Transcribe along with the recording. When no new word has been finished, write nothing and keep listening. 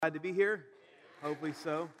Glad to be here? Hopefully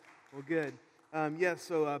so. Well, good.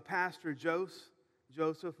 Pastor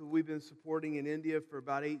Joseph, who we've been supporting in India for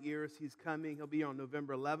about 8 years, he's coming. He'll be on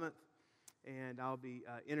November 11th, and I'll be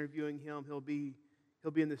interviewing him. He'll be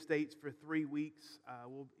in the States for 3 weeks.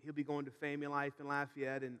 He'll be going to Family Life in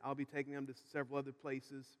Lafayette, and I'll be taking him to several other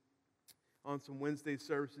places on some Wednesday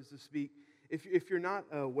services to speak. If you're not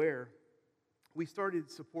aware, we started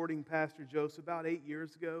supporting Pastor Joseph about 8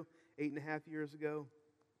 years ago, 8.5 years ago.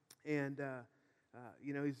 And,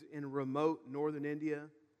 he's in remote northern India.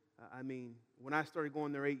 When I started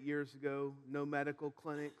going there 8 years ago, no medical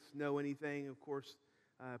clinics, no anything. Of course,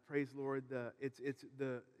 praise the Lord,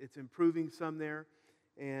 it's improving some there.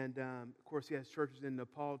 And, of course, he has churches in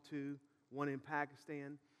Nepal, too, one in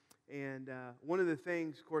Pakistan. And one of the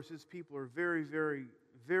things, of course, is people are very, very,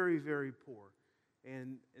 very, very poor.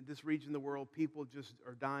 And in this region of the world, people just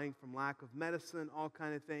are dying from lack of medicine, all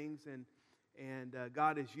kind of things. And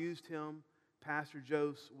God has used him. Pastor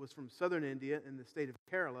Joseph was from southern India in the state of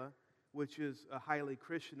Kerala, which is a highly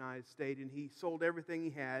Christianized state, and he sold everything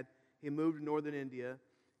he had. He moved to northern India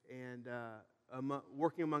and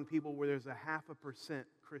working among people where there's 0.5%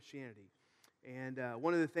 Christianity. And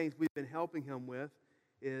one of the things we've been helping him with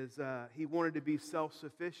is he wanted to be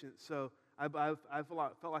self-sufficient. So I felt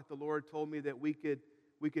like the Lord told me that we could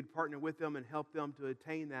partner with them and help them to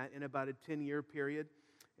attain that in about a 10-year period.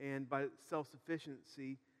 And by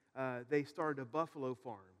self-sufficiency, they started a buffalo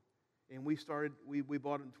farm. And we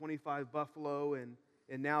bought them 25 buffalo, and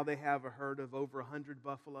now they have a herd of over 100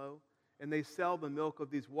 buffalo. And they sell the milk of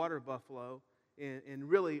these water buffalo. And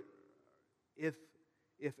really, if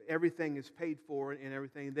everything is paid for and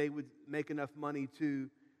everything, they would make enough money to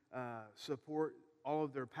support all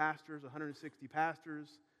of their pastors, 160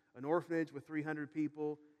 pastors, an orphanage with 300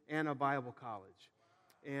 people, and a Bible college.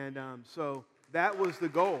 And so that was the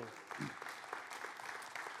goal.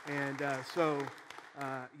 And of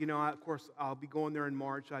course, I'll be going there in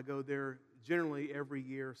March. I go there generally every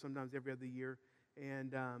year, sometimes every other year.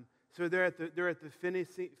 And so they're at the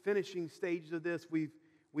finishing stages of this. We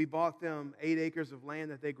bought them 8 acres of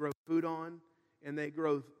land that they grow food on, and they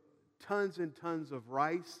grow tons and tons of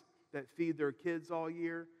rice that feed their kids all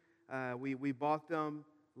year. We bought them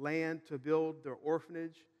land to build their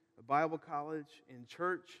orphanage, a Bible college, and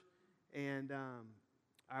church. And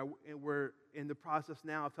we're in the process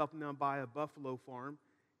now of helping them buy a buffalo farm.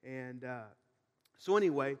 And so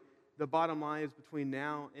anyway, the bottom line is between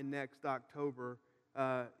now and next October,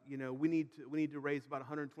 we need to raise about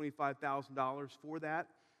 $125,000 for that.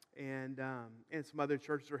 And some other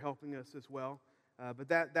churches are helping us as well. But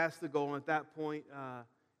that's the goal. And at that point,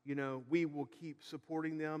 we will keep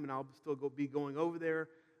supporting them, and I'll still be going over there.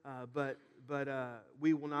 But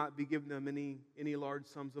we will not be giving them any large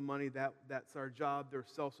sums of money. That's our job. They're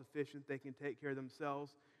self-sufficient. They can take care of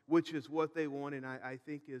themselves, which is what they want, and I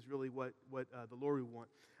think is really what the Lord would want.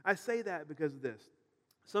 I say that because of this.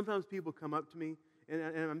 Sometimes people come up to me,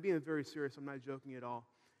 and I'm being very serious. I'm not joking at all.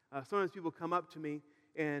 Sometimes people come up to me,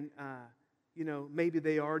 and maybe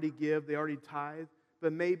they already give, they already tithe,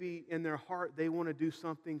 but maybe in their heart they want to do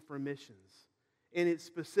something for missions. And it's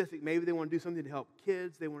specific. Maybe they want to do something to help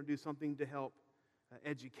kids. They want to do something to help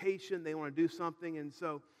education. They want to do something. And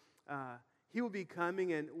so he will be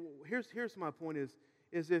coming. And here's my point is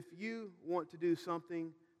if you want to do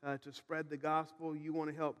something to spread the gospel, you want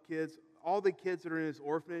to help kids. All the kids that are in his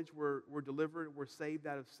orphanage were saved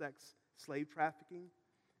out of sex slave trafficking.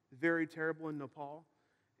 Very terrible in Nepal.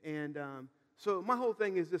 And so my whole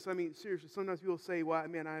thing is this. Seriously, sometimes people say, well, I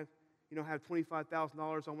have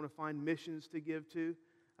 $25,000 I want to find missions to give to.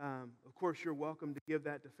 Of course, you're welcome to give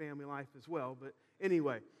that to Family Life as well. But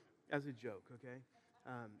anyway, as a joke, okay?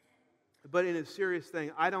 But in a serious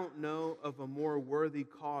thing, I don't know of a more worthy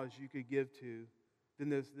cause you could give to than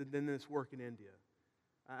this work in India.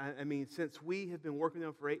 Since we have been working with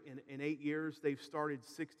them for 8 years, they've started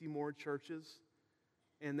 60 more churches,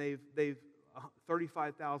 and they've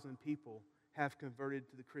 35,000 people have converted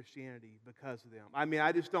to the Christianity because of them.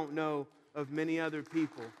 I just don't know of many other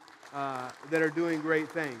people that are doing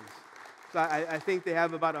great things. So I think they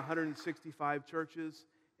have about 165 churches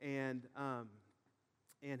and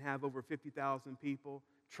have over 50,000 people.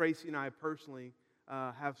 Tracy and I personally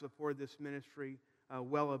have supported this ministry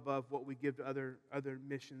well above what we give to other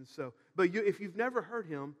missions. But if you've never heard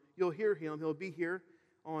him, you'll hear him. He'll be here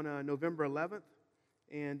on November 11th.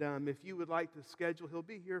 And if you would like to schedule, he'll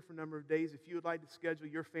be here for a number of days. If you would like to schedule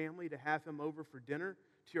your family to have him over for dinner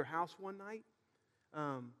to your house one night,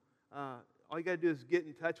 all you got to do is get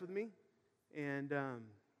in touch with me, and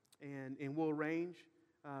we'll arrange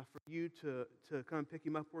for you to come pick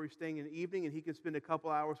him up where he's staying in the evening, and he can spend a couple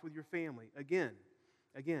hours with your family. Again,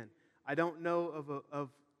 Again, I don't know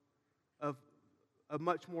of a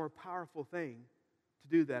much more powerful thing to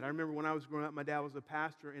do that. I remember when I was growing up, my dad was a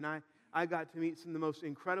pastor, and I got to meet some of the most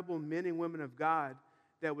incredible men and women of God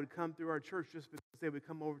that would come through our church just because they would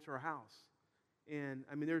come over to our house. And,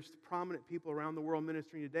 I mean, there's prominent people around the world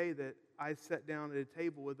ministering today that I sat down at a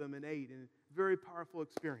table with them and ate, and very powerful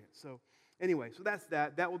experience. So, anyway, so that's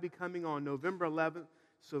that. That will be coming on November 11th,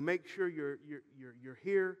 so make sure you're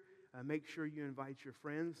here. Make sure you invite your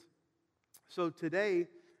friends. So today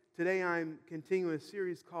I'm continuing a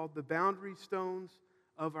series called The Boundary Stones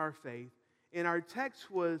of Our Faith. And our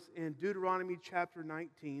text was in Deuteronomy chapter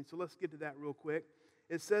 19. So let's get to that real quick.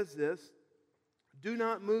 It says this: do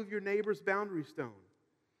not move your neighbor's boundary stone,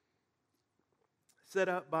 set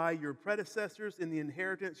up by your predecessors in the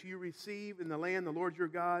inheritance you receive in the land the Lord your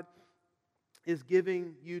God is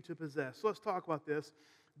giving you to possess. So let's talk about this.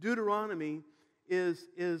 Deuteronomy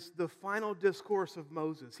is the final discourse of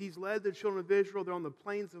Moses. He's led the children of Israel. They're on the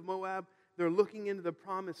plains of Moab. They're looking into the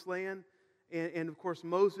promised land. And of course,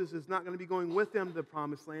 Moses is not going to be going with them to the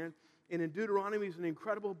promised land. And in Deuteronomy is an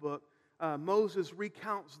incredible book. Moses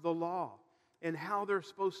recounts the law and how they're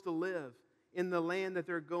supposed to live in the land that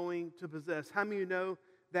they're going to possess. How many of you know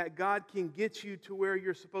that God can get you to where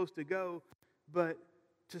you're supposed to go, but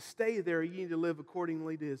to stay there, you need to live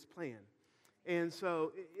accordingly to His plan? And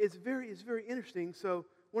so it's very interesting. So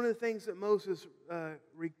one of the things that Moses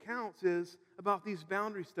recounts is about these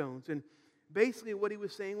boundary stones. And basically what he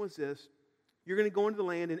was saying was this: you're going to go into the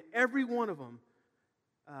land, and every one of them,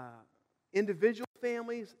 individual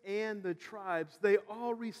families and the tribes, they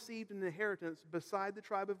all received an inheritance beside the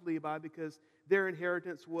tribe of Levi, because their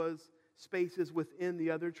inheritance was spaces within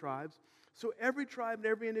the other tribes. So every tribe and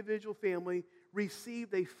every individual family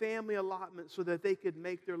received a family allotment so that they could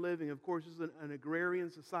make their living. Of course, it's an agrarian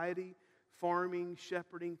society, farming,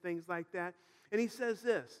 shepherding, things like that. And he says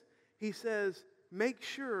this. He says, make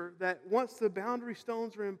sure that once the boundary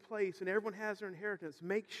stones are in place and everyone has their inheritance,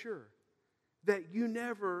 make sure that you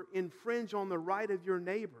never infringe on the right of your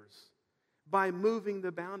neighbors by moving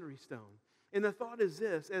the boundary stone. And the thought is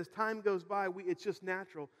this: as time goes by, it's just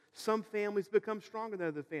natural. Some families become stronger than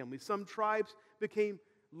other families. Some tribes became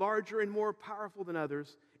larger and more powerful than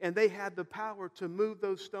others, and they had the power to move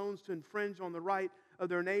those stones to infringe on the right of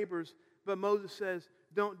their neighbors. But Moses says,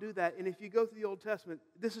 don't do that. And if you go through the Old Testament,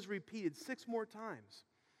 this is repeated 6 more times.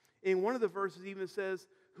 In one of the verses even says,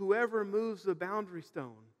 whoever moves the boundary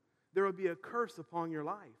stone, there will be a curse upon your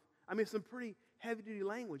life. I mean, some pretty heavy-duty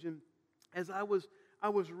language. And as I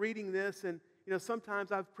was reading this, and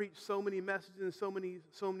sometimes I've preached so many messages and so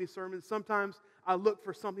many sermons. Sometimes I look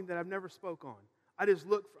for something that I've never spoke on. I just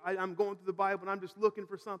look. I'm going through the Bible and I'm just looking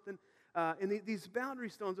for something. And these boundary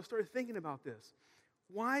stones, I started thinking about this.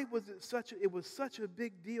 Why was it such a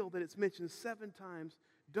big deal that it's mentioned 7 times?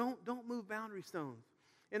 Don't move boundary stones.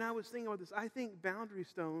 And I was thinking about this. I think boundary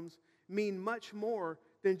stones mean much more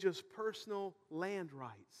than just personal land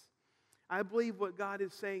rights. I believe what God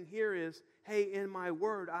is saying here is, hey, in my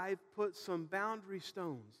word, I've put some boundary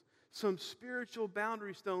stones, some spiritual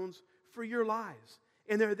boundary stones for your lives.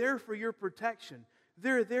 And they're there for your protection.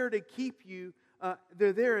 They're there to keep you,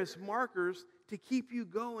 they're there as markers to keep you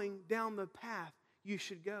going down the path you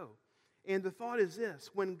should go. And the thought is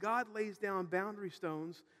this: when God lays down boundary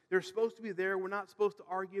stones, they're supposed to be there. We're not supposed to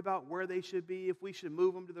argue about where they should be, if we should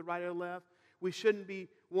move them to the right or left. We shouldn't be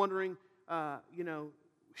wondering,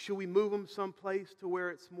 should we move them someplace to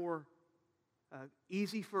where it's more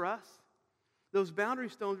easy for us? Those boundary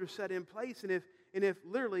stones are set in place, and if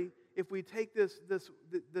literally, if we take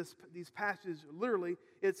these passages literally,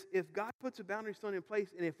 it's if God puts a boundary stone in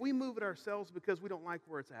place, and if we move it ourselves because we don't like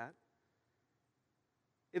where it's at,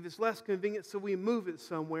 if it's less convenient, so we move it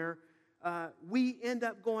somewhere, we end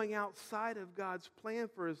up going outside of God's plan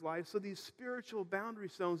for His life. So these spiritual boundary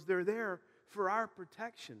stones, they're there for our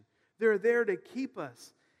protection. They're there to keep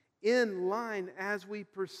us in line as we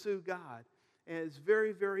pursue God. And it's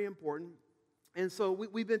very, very important. And so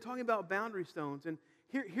we've been talking about boundary stones. And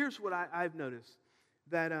here's what I've noticed.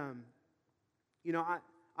 That,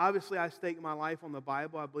 obviously I stake my life on the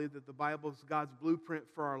Bible. I believe that the Bible is God's blueprint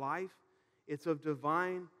for our life. It's of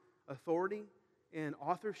divine authority and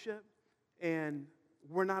authorship. And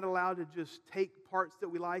we're not allowed to just take parts that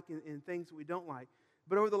we like and things that we don't like.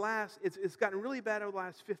 But it's gotten really bad over the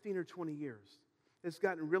last 15 or 20 years. It's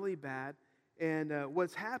gotten really bad. And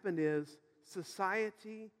what's happened is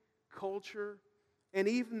society, culture, and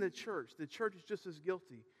even the church is just as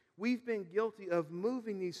guilty. We've been guilty of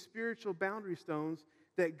moving these spiritual boundary stones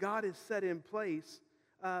that God has set in place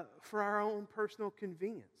for our own personal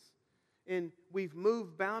convenience. and we've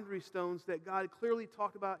moved boundary stones that God clearly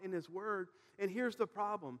talked about in His Word. And here's the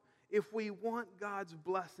problem. If we want God's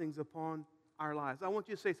blessings upon our lives, I want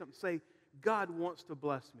you to say something. Say, God wants to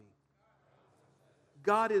bless me.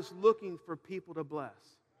 God is looking for people to bless.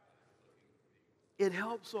 It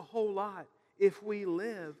helps a whole lot if we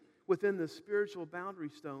live within the spiritual boundary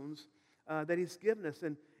stones that He's given us.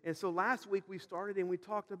 And so last week we started and we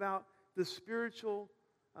talked about the spiritual,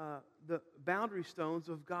 the boundary stones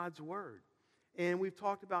of God's Word. And we've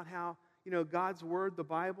talked about how, God's Word, the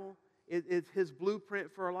Bible, it's His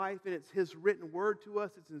blueprint for our life, and it's His written Word to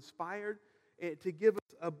us. It's inspired to give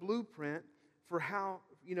us a blueprint for how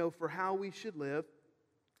we should live.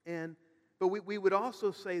 But we would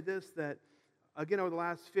also say this, that again, over the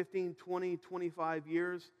last 15, 20, 25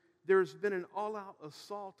 years, there's been an all-out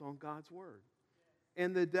assault on God's Word.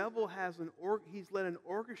 And the devil has he's led an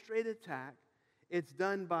orchestrated attack. It's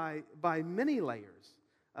done by many layers,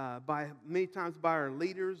 many times by our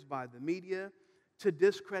leaders, by the media, to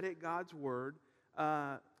discredit God's Word,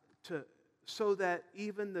 so that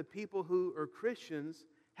even the people who are Christians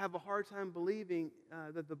have a hard time believing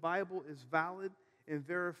that the Bible is valid and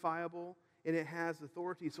verifiable, and it has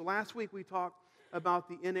authority. So last week we talked about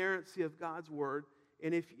the inerrancy of God's Word,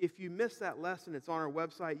 and if you missed that lesson, it's on our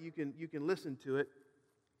website. You can listen to it.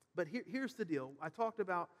 But here's the deal. I talked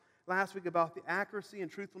about last week about the accuracy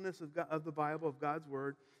and truthfulness of the Bible, of God's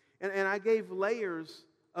Word, and I gave layers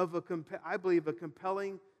of I believe a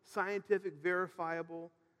compelling, scientific,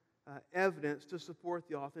 verifiable evidence to support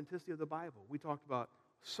the authenticity of the Bible. We talked about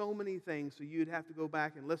so many things, so you'd have to go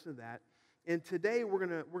back and listen to that. And today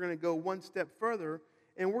we're gonna go one step further,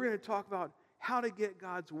 and we're gonna talk about how to get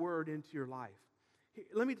God's Word into your life.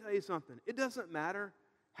 Let me tell you something. It doesn't matter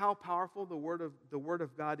how powerful the Word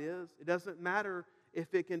of God is. It doesn't matter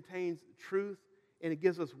if it contains truth and it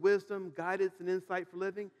gives us wisdom, guidance, and insight for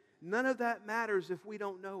living. None of that matters if we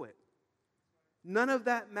don't know it. None of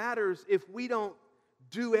that matters if we don't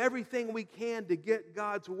do everything we can to get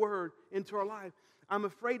God's Word into our life. I'm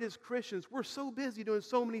afraid as Christians, we're so busy doing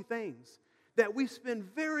so many things that we spend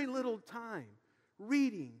very little time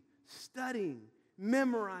reading, studying,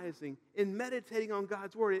 memorizing, and meditating on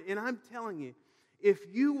God's Word. And I'm telling you, if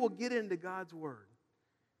you will get into God's Word,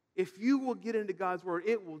 it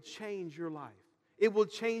will change your life. It will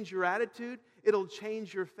change your attitude. It'll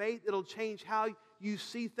change your faith. It'll change how you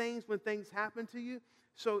see things when things happen to you.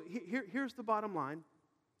 So here's the bottom line.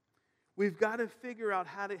 We've got to figure out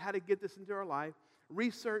how to get this into our life.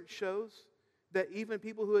 Research shows that even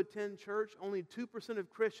people who attend church, only 2% of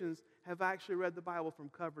Christians have actually read the Bible from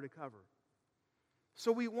cover to cover.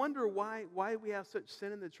 So we wonder why we have such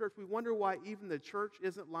sin in the church. We wonder why even the church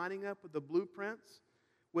isn't lining up with the blueprints,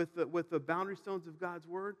 with the boundary stones of God's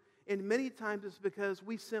Word. And many times it's because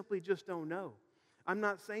we simply just don't know. I'm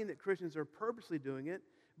not saying that Christians are purposely doing it,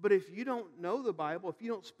 but if you don't know the Bible, if you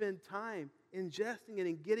don't spend time ingesting it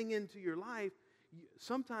and getting into your life,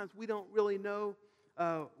 sometimes we don't really know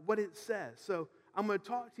what it says. So I'm going to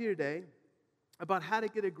talk to you today about how to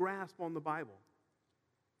get a grasp on the Bible.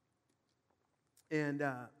 And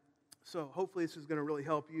so hopefully this is going to really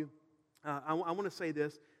help you. I want to say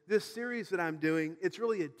this. This series that I'm doing, it's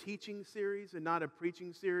really a teaching series and not a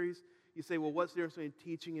preaching series. You say, well, what's the difference between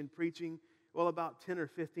teaching and preaching? Well, about 10 or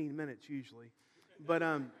 15 minutes usually. But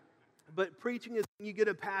preaching is when you get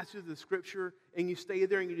a passage of the Scripture and you stay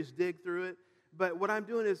there and you just dig through it. But what I'm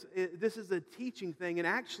doing is, this is a teaching thing. And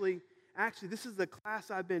actually, this is the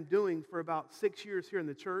class I've been doing for about 6 years here in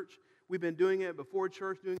the church. We've been doing it before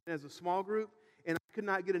church, doing it as a small group. And I could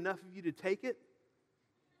not get enough of you to take it.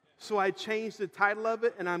 So I changed the title of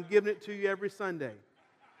it, and I'm giving it to you every Sunday.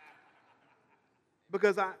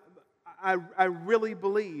 Because I really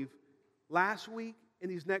believe last week, in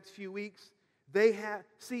these next few weeks,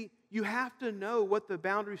 you have to know what the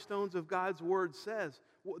boundary stones of God's Word says,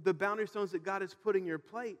 the boundary stones that God has put in your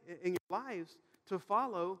plate, in your lives to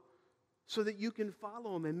follow, so that you can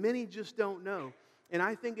follow them. And many just don't know. And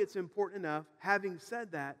I think it's important enough. Having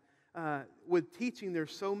said that, with teaching,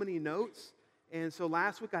 there's so many notes. And so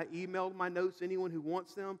last week I emailed my notes, anyone who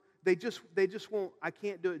wants them. They just won't, I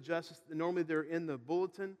can't do it justice. Normally they're in the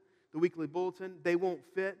bulletin, the weekly bulletin. They won't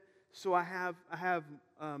fit. So I have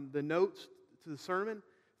the notes to the sermon.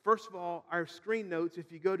 First of all, our screen notes, if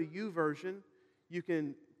you go to YouVersion, you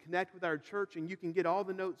can connect with our church and you can get all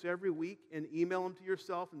the notes every week and email them to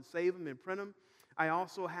yourself and save them and print them. I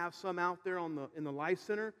also have some out there in the Life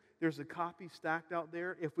Center. There's a copy stacked out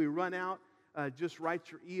there. If we run out, just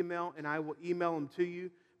write your email and I will email them to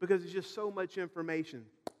you, because it's just so much information.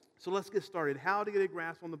 So let's get started. How to get a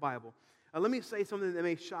grasp on the Bible. Let me say something that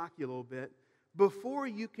may shock you a little bit. Before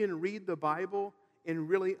you can read the Bible, and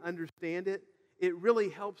really understand it, it really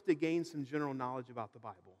helps to gain some general knowledge about the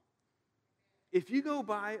Bible. If you go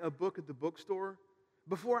buy a book at the bookstore,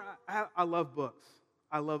 I love books.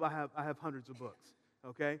 I have hundreds of books,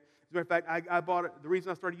 okay? As a matter of fact, I bought it. The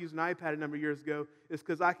reason I started using an iPad a number of years ago is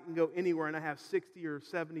because I can go anywhere and I have 60 or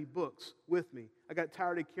 70 books with me. I got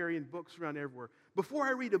tired of carrying books around everywhere. Before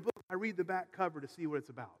I read a book, I read the back cover to see what it's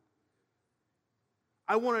about.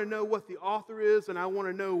 I want to know what the author is, and I want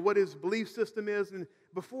to know what his belief system is. And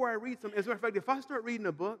before I read something, as a matter of fact, if I start reading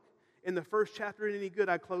a book and the first chapter isn't any good,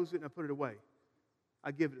 I close it and I put it away.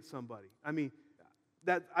 I give it to somebody. I mean,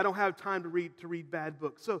 that I don't have time to read bad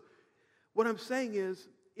books. So what I'm saying is,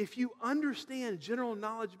 if you understand general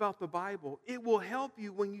knowledge about the Bible, it will help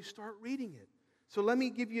you when you start reading it. So let me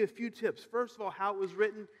give you a few tips. First of all, how it was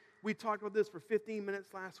written. We talked about this for 15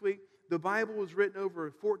 minutes last week. The Bible was written over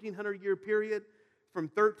a 1,400-year period from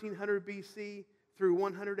 1300 BC through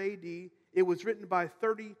 100 AD. It was written by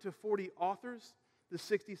 30 to 40 authors, the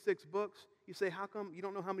 66 books. You say, how come you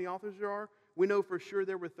don't know how many authors there are? We know for sure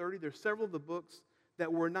there were 30. There's several of the books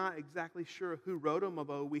that we're not exactly sure who wrote them,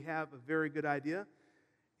 although we have a very good idea.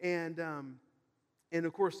 And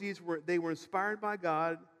of course, they were inspired by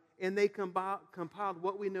God, and they compiled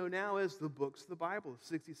what we know now as the books of the Bible,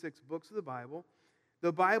 66 books of the Bible.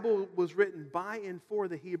 The Bible was written by and for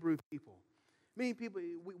the Hebrew people. Many people,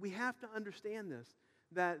 we have to understand this,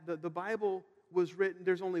 that the Bible was written,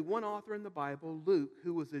 there's only one author in the Bible, Luke,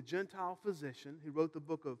 who was a Gentile physician who wrote the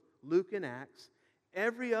book of Luke and Acts.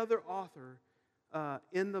 Every other author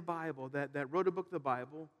in the Bible that wrote a book of the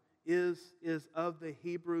Bible is of the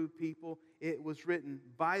Hebrew people. It was written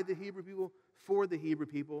by the Hebrew people, for the Hebrew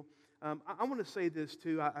people. I want to say this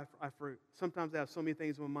too. Sometimes I have so many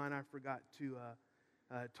things in my mind I forgot to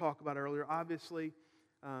talk about earlier. Obviously,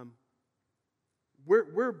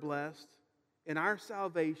 we're blessed in our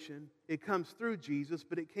salvation. It comes through Jesus,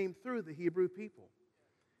 but it came through the Hebrew people.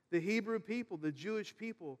 The Hebrew people, the Jewish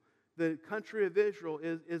people, the country of Israel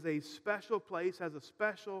is a special place, has a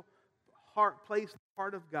special place in the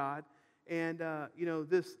heart of God. And,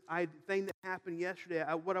 this thing that happened yesterday,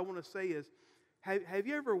 what I want to say is, have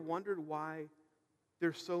you ever wondered why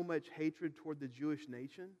there's so much hatred toward the Jewish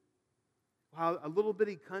nation? How a little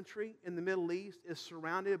bitty country in the Middle East is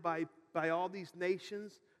surrounded by all these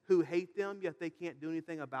nations who hate them, yet they can't do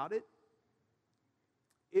anything about it?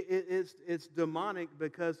 It's demonic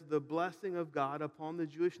because of the blessing of God upon the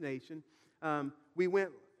Jewish nation.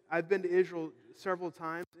 I've been to Israel several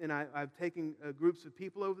times, and I've taken groups of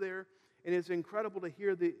people over there, and it's incredible to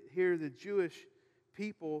hear the Jewish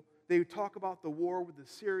people. They talk about the war with the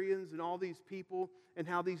Syrians and all these people, and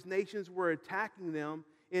how these nations were attacking them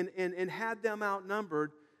and had them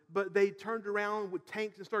outnumbered, but they turned around with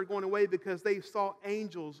tanks and started going away because they saw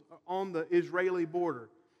angels on the Israeli border.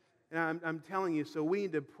 And I'm telling you, so we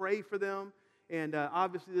need to pray for them. And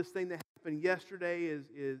obviously this thing that happened yesterday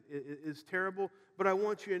is terrible. But I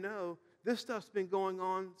want you to know, this stuff's been going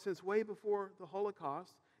on since way before the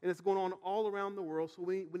Holocaust. And it's going on all around the world. So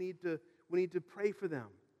we need to pray for them.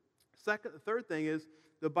 The third thing is,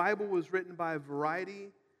 the Bible was written by a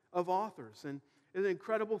variety of authors. And it's an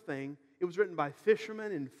incredible thing. It was written by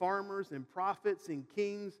fishermen and farmers and prophets and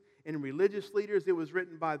kings and religious leaders. It was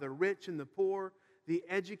written by the rich and the poor, the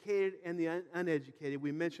educated and the uneducated.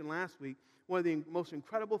 We mentioned last week, one of the most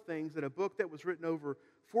incredible things, that a book that was written over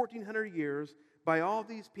 1,400 years by all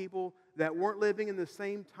these people that weren't living in the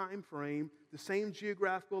same time frame, the same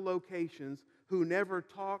geographical locations, who never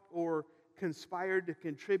talked or conspired to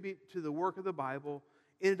contribute to the work of the Bible,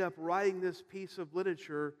 ended up writing this piece of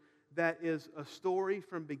literature that is a story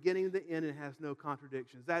from beginning to end and has no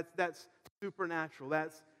contradictions. That's supernatural.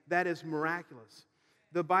 That is miraculous.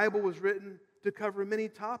 The Bible was written to cover many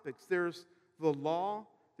topics. There's the law,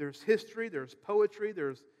 there's history, there's poetry,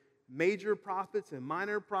 there's major prophets and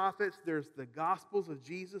minor prophets, there's the Gospels of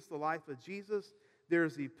Jesus, the life of Jesus,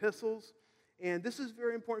 there's the epistles. And this is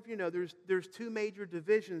very important for you to know. There's two major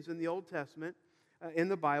divisions in the Old Testament, in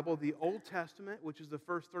the Bible. The Old Testament, which is the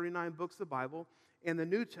first 39 books of the Bible, and the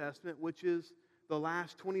New Testament, which is the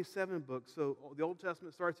last 27 books. So the Old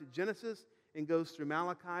Testament starts at Genesis and goes through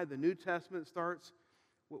Malachi. The New Testament starts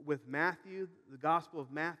with Matthew, the Gospel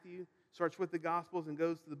of Matthew, starts with the Gospels and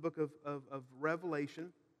goes to the book of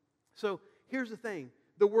Revelation. So here's the thing.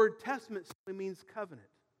 The word testament simply means covenant.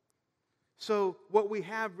 So what we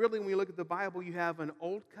have really, when you look at the Bible, you have an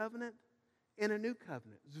old covenant and a new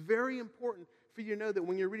covenant. It's very important for you to know that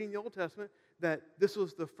when you're reading the Old Testament, that this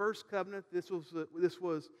was the first covenant, this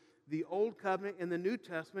was the old covenant, and the New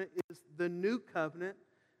Testament is the new covenant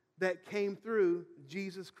that came through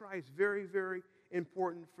Jesus Christ. Very, very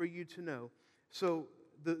important for you to know. So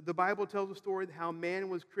the Bible tells a story of how man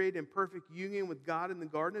was created in perfect union with God in the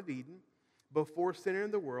Garden of Eden before sin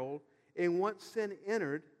entered the world. And once sin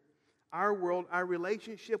entered our world, our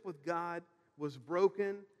relationship with God was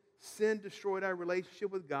broken. Sin destroyed our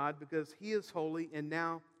relationship with God because He is holy, and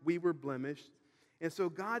now we were blemished. And so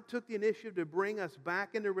God took the initiative to bring us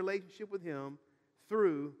back into relationship with Him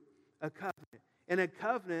through a covenant. And a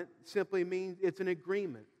covenant simply means it's an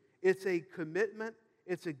agreement. It's a commitment.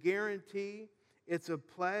 It's a guarantee. It's a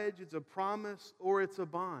pledge. It's a promise, or it's a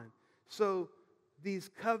bond. So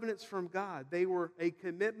these covenants from God, they were a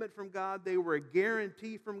commitment from God. They were a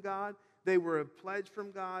guarantee from God. They were a pledge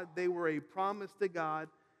from God. They were a promise to God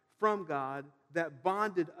from God that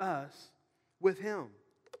bonded us with Him.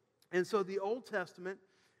 And so the Old Testament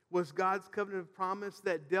was God's covenant of promise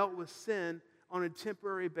that dealt with sin on a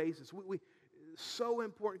temporary basis. So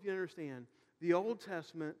important for you to understand. The Old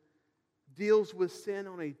Testament deals with sin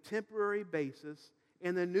on a temporary basis,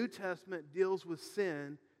 and the New Testament deals with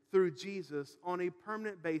sin through Jesus on a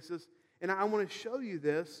permanent basis. And I want to show you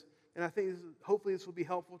this, and I think hopefully this will be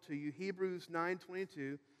helpful to you. Hebrews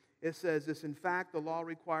 9:22, it says this, "In fact, the law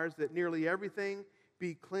requires that nearly everything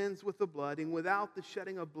be cleansed with the blood, and without the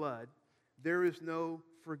shedding of blood, there is no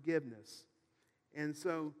forgiveness." And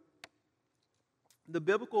so the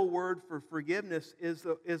biblical word for forgiveness is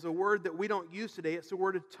a word that we don't use today. It's the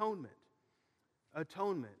word atonement.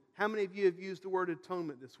 Atonement. How many of you have used the word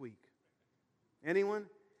atonement this week? Anyone?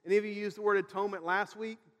 Any of you used the word atonement last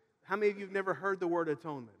week? How many of you have never heard the word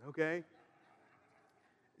atonement? Okay.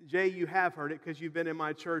 Jay, you have heard it because you've been in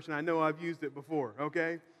my church, and I know I've used it before.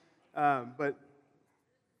 Okay. But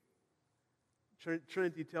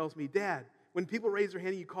Trinity tells me, "Dad, when people raise their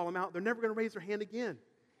hand and you call them out, they're never going to raise their hand again."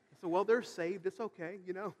 I said, "Well, they're saved. It's okay,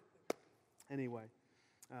 you know." Anyway,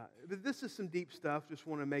 but this is some deep stuff. Just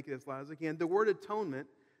want to make it as loud as I can. The word atonement,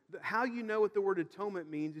 how you know what the word atonement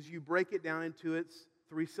means is you break it down into its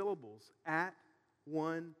 3 syllables. At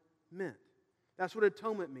one meant. That's what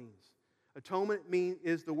atonement means. Atonement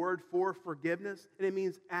is the word for forgiveness, and it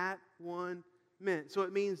means at one meant. So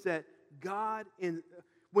it means that God,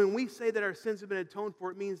 when we say that our sins have been atoned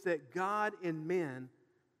for, it means that God and men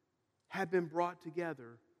have been brought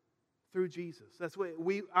together through Jesus. That's what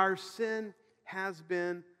our sin has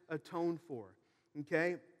been atoned for.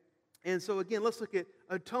 Okay? And so again, let's look at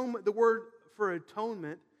atonement. The word for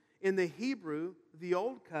atonement in the Hebrew, the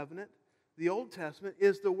Old Covenant, the Old Testament,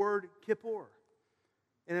 is the word Kippur.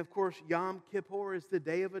 And of course, Yom Kippur is the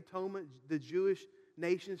Day of Atonement. The Jewish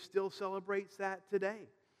nation still celebrates that today.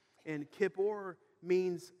 And Kippur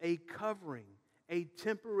means a covering, a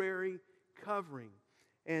temporary covering.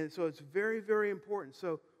 And so it's very, very important.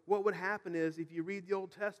 So what would happen is, if you read the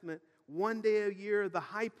Old Testament, one day a year, the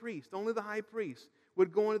high priest, only the high priest,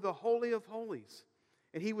 would go into the Holy of Holies.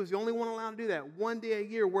 And he was the only one allowed to do that one day a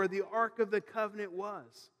year, where the Ark of the Covenant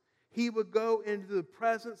was. He would go into the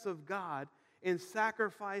presence of God and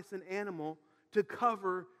sacrifice an animal to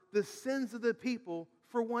cover the sins of the people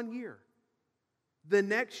for 1 year. The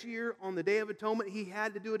next year, on the Day of Atonement, he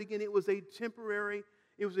had to do it again. It was a temporary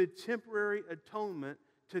atonement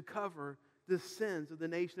to cover the sins of the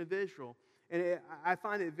nation of Israel. And I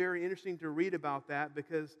find it very interesting to read about that,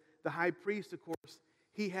 because the high priest, of course,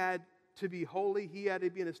 he had to be holy. He had to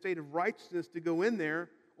be in a state of righteousness to go in there,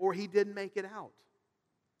 or he didn't make it out.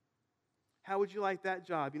 How would you like that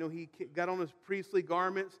job? You know, he got on his priestly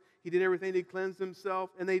garments. He did everything to cleanse himself,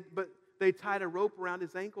 but they tied a rope around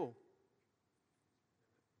his ankle.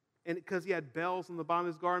 And because he had bells on the bottom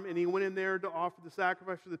of his garment, and he went in there to offer the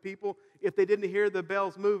sacrifice for the people. If they didn't hear the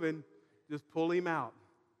bells moving, just pull him out.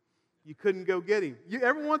 You couldn't go get him. You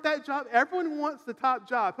ever want that job? Everyone wants the top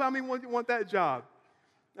job. How many want that job?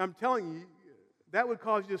 I'm telling you, that would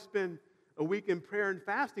cause you to spend a week in prayer and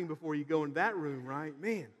fasting before you go in that room, right?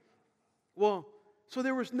 Man. Well, so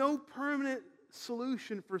there was no permanent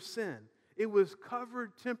solution for sin. It was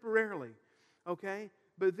covered temporarily, okay?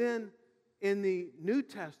 But then in the New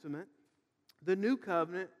Testament, the New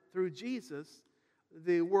Covenant, through Jesus,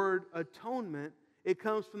 the word atonement, it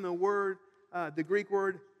comes from the Greek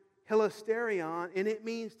word hilasterion, and it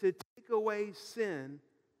means to take away sin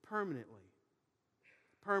permanently.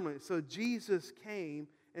 Permanently. So Jesus came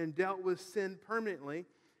and dealt with sin permanently.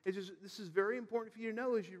 This is very important for you to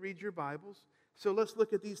know as you read your Bibles. So let's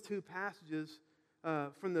look at these 2 passages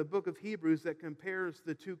from the book of Hebrews that compares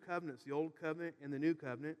the 2 covenants, the Old Covenant and the New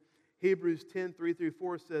Covenant. Hebrews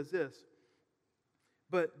 10:3-4 says this,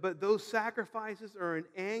 But those sacrifices are an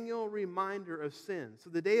annual reminder of sin. So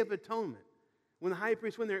the Day of Atonement, when the high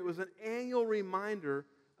priest went there, it was an annual reminder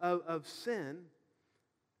of sin.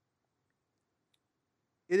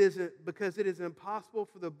 because it is impossible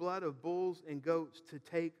for the blood of bulls and goats to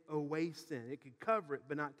take away sin. It could cover it,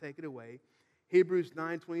 but not take it away. Hebrews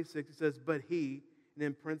 9:26, it says, but he, and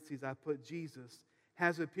in parentheses I put Jesus,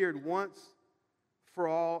 has appeared once for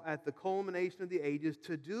all at the culmination of the ages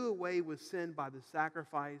to do away with sin by the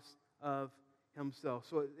sacrifice of himself.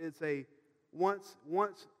 So it's a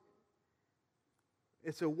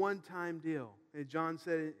it's a one-time deal. And John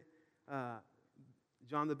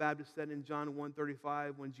the Baptist said in John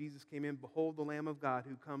 1:35, when Jesus came in, behold the Lamb of God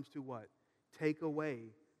who comes to what? Take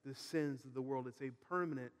away the sins of the world. It's a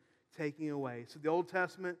permanent taking away. So the Old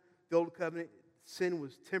Testament, the Old Covenant, sin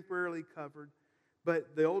was temporarily covered.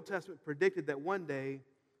 But the Old Testament predicted that one day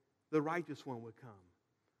the righteous one would come.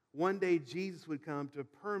 One day Jesus would come to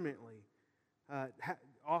permanently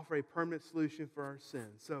offer a permanent solution for our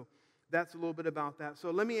sins. So that's a little bit about that. So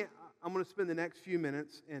I'm going to spend the next few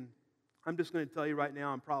minutes, and I'm just going to tell you right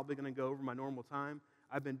now, I'm probably going to go over my normal time.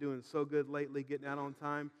 I've been doing so good lately, getting out on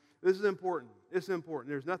time. This is important. It's important.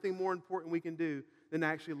 There's nothing more important we can do than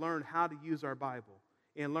actually learn how to use our Bible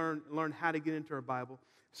and learn how to get into our Bible.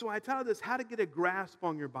 So I titled this, How to Get a Grasp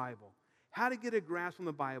on Your Bible. How to get a grasp on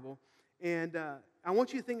the Bible. And I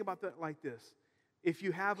want you to think about that like this. If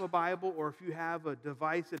you have a Bible or if you have a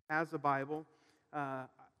device that has a Bible,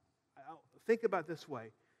 think about it this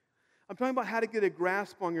way. I'm talking about how to get a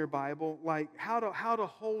grasp on your Bible, like how to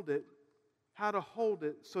hold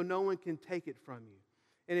it so no one can take it from you.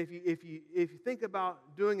 And if you think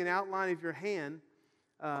about doing an outline of your hand,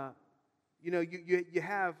 you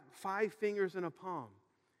have 5 fingers in a palm.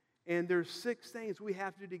 And there's 6 things we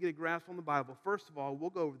have to do to get a grasp on the Bible. First of all,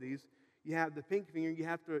 we'll go over these. You have the pinky finger. You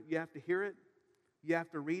have to hear it. You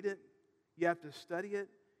have to read it. You have to study it.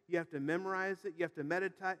 You have to memorize it. You have to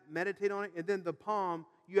meditate on it. And then the palm,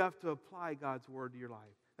 you have to apply God's Word to your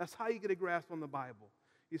life. That's how you get a grasp on the Bible.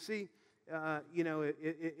 You see,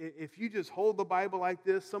 if you just hold the Bible like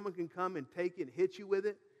this, someone can come and take it and hit you with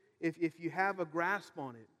it. If you have a grasp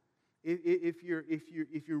on it, if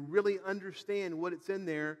you really understand what it's in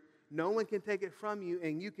there, no one can take it from you,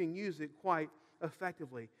 and you can use it quite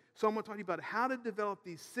effectively. So I'm going to talk to you about how to develop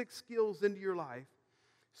these 6 skills into your life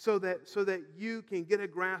so that you can get a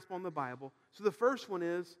grasp on the Bible. So the first one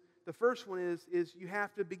is you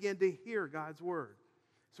have to begin to hear God's Word.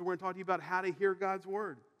 So we're going to talk to you about how to hear God's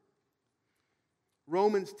Word.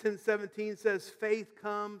 Romans 10:17 says, faith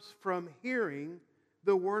comes from hearing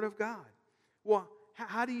the Word of God. Well,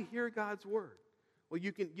 how do you hear God's Word? Well,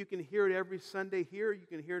 you can hear it every Sunday here. You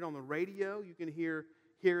can hear it on the radio. You can hear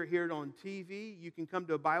it on TV. You can come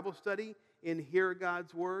to a Bible study and hear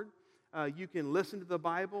God's Word. You can listen to the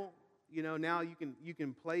Bible. Now you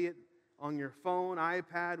can play it on your phone,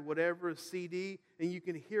 iPad, whatever, CD, and you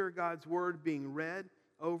can hear God's Word being read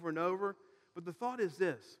over and over. But the thought is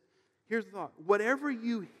this. Here's the thought. Whatever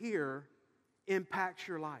you hear impacts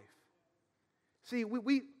your life. See,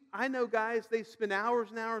 I know guys, they spend hours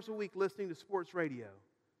and hours a week listening to sports radio.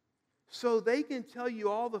 So they can tell you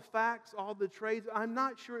all the facts, all the trades. I'm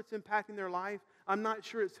not sure it's impacting their life. I'm not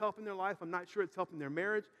sure it's helping their life. I'm not sure it's helping their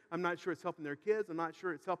marriage. I'm not sure it's helping their kids. I'm not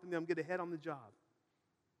sure it's helping them get ahead on the job.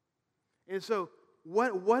 And so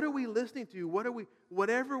what are we listening to?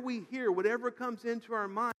 Whatever we hear, whatever comes into our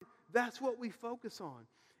mind, that's what we focus on.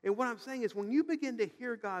 And what I'm saying is when you begin to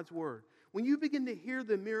hear God's Word, when you begin to hear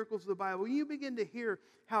the miracles of the Bible, when you begin to hear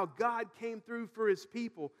how God came through for His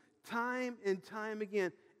people time and time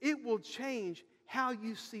again, it will change how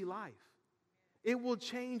you see life. It will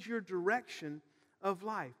change your direction of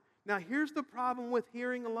life. Now, here's the problem with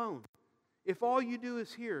hearing alone. If all you do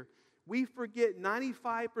is hear, we forget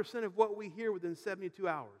 95% of what we hear within 72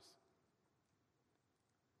 hours.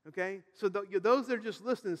 Okay? So those that are just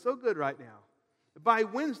listening, so good right now. By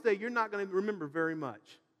Wednesday, you're not going to remember very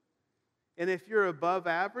much. And if you're above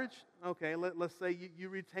average, okay, let's say you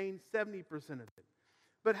retain 70% of it.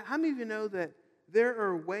 But how many of you know that there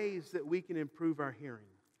are ways that we can improve our hearing?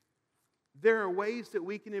 There are ways that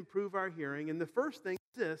we can improve our hearing. And the first thing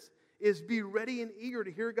is be ready and eager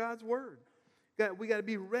to hear God's Word. We got to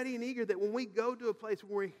be ready and eager that when we go to a place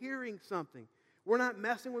where we're hearing something, we're not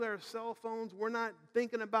messing with our cell phones. We're not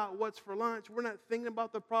thinking about what's for lunch. We're not thinking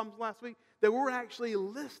about the problems last week. That we're actually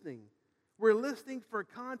listening. We're listening for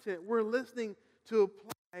content. We're listening to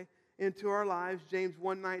apply into our lives. James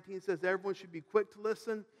 1:19 says everyone should be quick to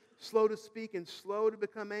listen, slow to speak, and slow to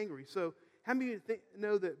become angry. So how many of you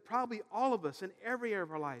know that probably all of us in every area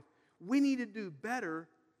of our life, we need to do better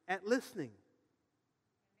at listening.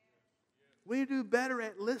 We need to do better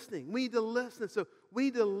at listening. We need to listen. So we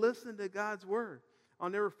need to listen to God's Word. I'll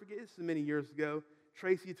never forget, this is many years ago.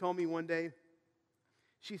 Tracy told me one day,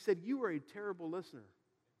 she said, "You are a terrible listener."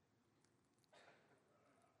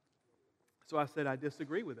 So I said, I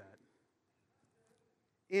disagree with that.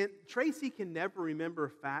 And Tracy can never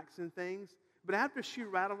remember facts and things, but after she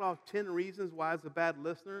rattled off 10 reasons why I was a bad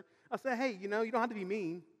listener, I said, hey, you don't have to be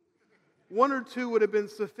mean. 1 or 2 would have been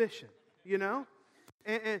sufficient,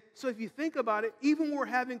 And so if you think about it, even when we're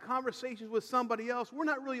having conversations with somebody else, we're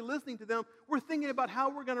not really listening to them. We're thinking about how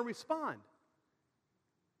we're going to respond.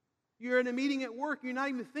 You're in a meeting at work. You're not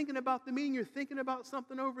even thinking about the meeting. You're thinking about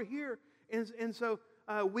something over here. And so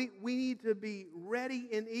we need to be ready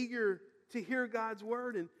and eager to hear God's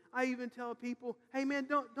word. And I even tell people, hey, man,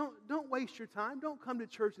 don't waste your time. Don't come to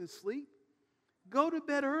church and sleep. Go to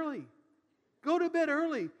bed early. Go to bed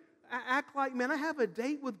early. Act like, man, I have a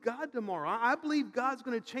date with God tomorrow. I believe God's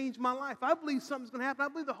going to change my life. I believe something's going to happen. I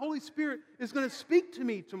believe the Holy Spirit is going to speak to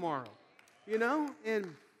me tomorrow.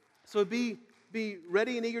 And so be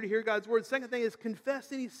ready and eager to hear God's word. Second thing is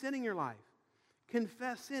confess any sin in your life.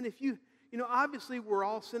 Confess sin. If obviously we're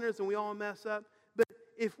all sinners and we all mess up, but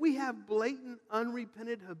if we have blatant,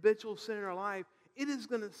 unrepented, habitual sin in our life, it is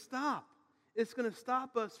going to stop. It's going to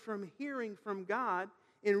stop us from hearing from God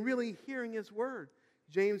and really hearing His word.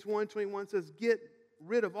 James 1:21 says, get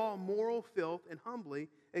rid of all moral filth and humbly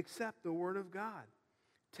accept the word of God.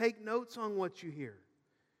 Take notes on what you hear.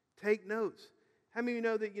 Take notes. How many of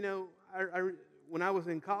you know that, when I was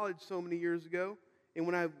in college so many years ago, and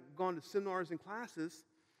when I've gone to seminars and classes,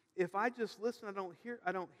 if I just listen,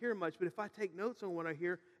 I don't hear much, but if I take notes on what I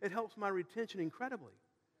hear, it helps my retention incredibly.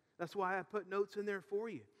 That's why I put notes in there for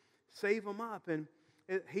you. Save them up. And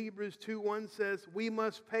Hebrews 2:1 says, we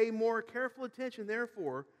must pay more careful attention,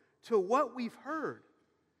 therefore, to what we've heard,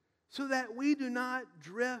 so that we do not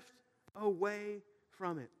drift away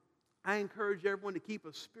from it. I encourage everyone to keep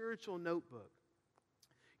a spiritual notebook.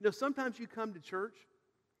 Sometimes you come to church,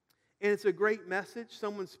 and it's a great message,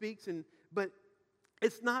 someone speaks, but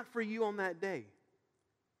it's not for you on that day.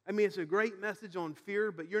 I mean, it's a great message on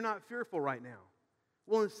fear, but you're not fearful right now.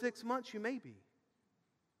 Well, in 6 months, you may be.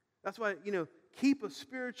 That's why, keep a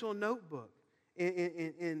spiritual notebook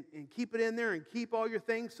and keep it in there and keep all your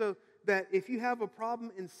things so that if you have a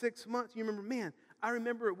problem in 6 months, you remember, man, I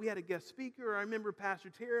remember we had a guest speaker, or I remember Pastor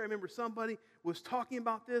Terry, I remember somebody was talking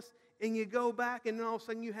about this, and you go back and then all of a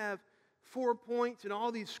sudden you have 4 points and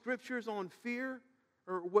all these scriptures on fear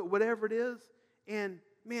or whatever it is, and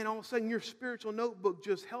man, all of a sudden your spiritual notebook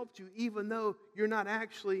just helped you even though you're not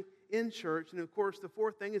actually in church. And of course, the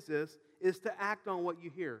fourth thing is this, is to act on what you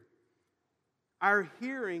hear. Our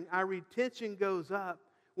hearing, our retention goes up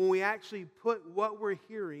when we actually put what we're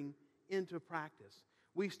hearing into practice.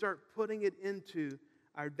 We start putting it into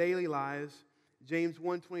our daily lives. James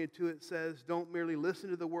 1:22, it says, don't merely listen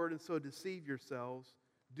to the word and so deceive yourselves.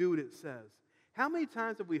 Do what it says. How many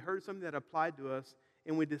times have we heard something that applied to us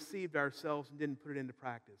and we deceived ourselves and didn't put it into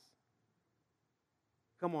practice?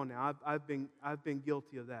 Come on now, I've been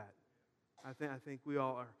guilty of that. I think we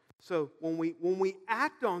all are. So when we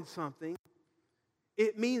act on something,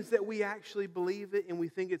 it means that we actually believe it and we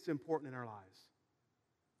think it's important in our lives.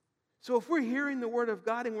 So if we're hearing the word of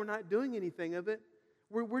God and we're not doing anything of it,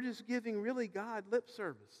 we're just giving really God lip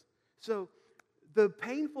service. So the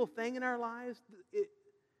painful thing in our lives,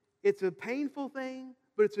 it's a painful thing,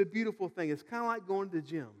 but it's a beautiful thing. It's kind of like going to the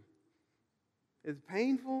gym. It's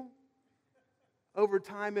painful. Over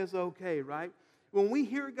time is okay, right? When we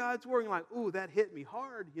hear God's word, we're like, ooh, that hit me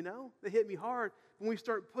hard, That hit me hard. When we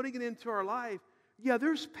start putting it into our life, yeah,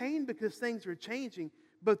 there's pain because things are changing,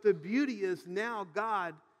 but the beauty is now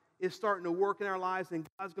God is starting to work in our lives and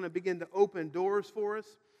God's going to begin to open doors for us.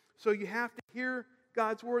 So you have to hear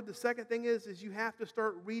God's word. The second thing is you have to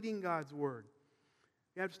start reading God's word.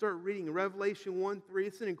 You have to start reading Revelation 1:3.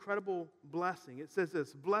 It's an incredible blessing. It says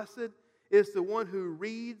this, blessed is the one who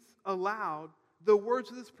reads aloud the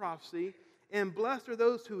words of this prophecy, and blessed are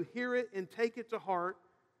those who hear it and take it to heart,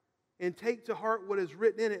 and take to heart what is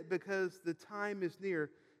written in it, because the time is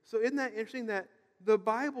near. So isn't that interesting that the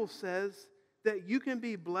Bible says that you can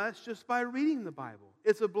be blessed just by reading the Bible?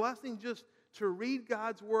 It's a blessing just to read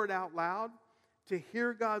God's word out loud, to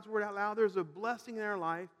hear God's word out loud. There's a blessing in our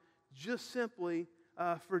life just simply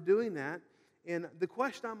for doing that. And the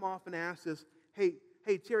question I'm often asked is, hey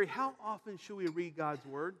Terry, how often should we read God's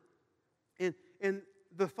word? And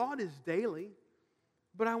the thought is daily.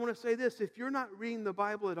 But I want to say this, if you're not reading the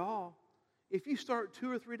Bible at all, if you start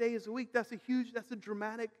 2 or 3 days a week, that's a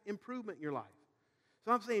dramatic improvement in your life.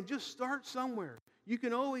 So I'm saying just start somewhere. You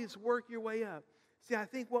can always work your way up. See, I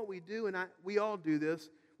think what we do, and we all do this,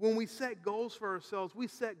 when we set goals for ourselves, we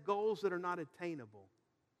set goals that are not attainable.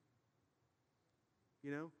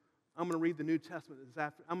 I'm going to read the New Testament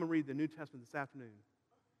this afternoon.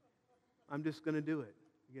 I'm just going to do it,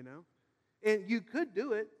 And you could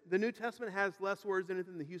do it. The New Testament has less words in it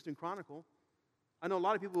than the Houston Chronicle. I know a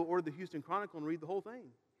lot of people who order the Houston Chronicle and read the whole thing,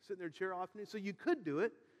 sit in their chair all afternoon. So you could do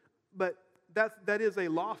it, but that is a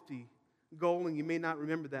lofty goal, and you may not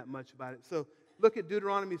remember that much about it. So look at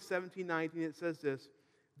Deuteronomy 17:19. It says this,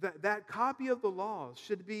 that copy of the laws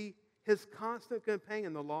should be his constant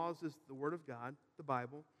companion. The laws is the Word of God, the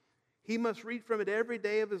Bible. He must read from it every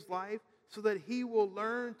day of his life so that he will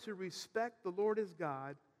learn to respect the Lord his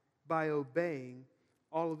God by obeying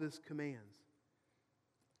all of his commands.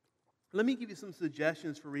 Let me give you some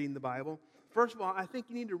suggestions for reading the Bible. First of all, I think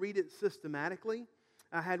you need to read it systematically.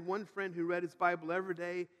 I had one friend who read his Bible every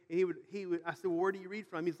day, and he would. I said, "Well, where do you read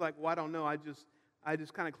from?" He's like, "Well, I don't know. I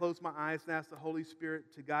just kind of close my eyes and ask the Holy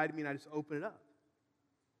Spirit to guide me, and I just open it up."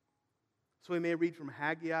 So he may read from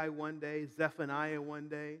Haggai one day, Zephaniah one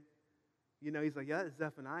day. You know, he's like, "Yeah, that's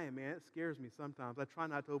Zephaniah, man. It scares me sometimes. I try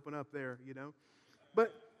not to open up there, you know."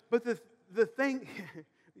 But the thing,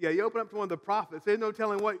 yeah, you open up to one of the prophets. There's no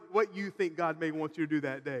telling what you think God may want you to do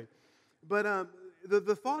that day. But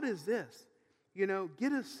the thought is this, you know,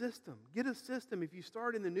 get a system. Get a system. If you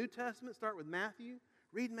start in the New Testament, start with Matthew,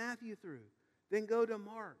 read Matthew through. Then go to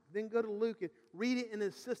Mark. Then go to Luke and read it in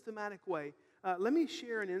a systematic way. Let me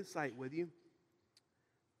share an insight with you.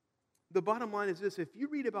 The bottom line is this. If you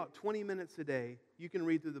read about 20 minutes a day, you can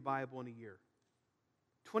read through the Bible in a year.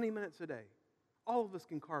 20 minutes a day. All of us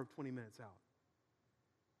can carve 20 minutes out.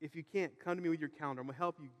 If you can't, come to me with your calendar. I'm going to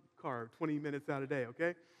help you carve 20 minutes out a day,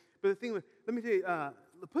 okay? But the thing was, let me tell you,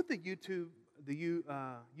 put the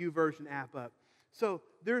YouVersion app up. So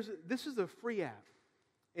this is a free app.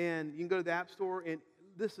 And you can go to the App Store, and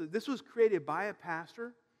this was created by a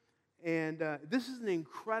pastor. And this is an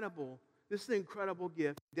incredible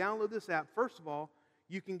gift. Download this app. First of all,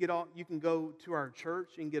 you can go to our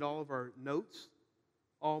church and get all of our notes,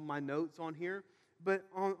 all my notes on here. But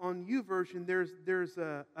on YouVersion, there's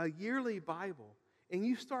a yearly Bible, and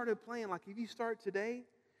you started playing. Like if you start today,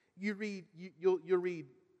 you'll read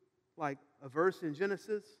like a verse in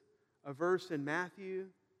Genesis, a verse in Matthew,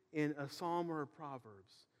 and a psalm or a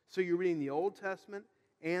Proverbs. So you're reading the Old Testament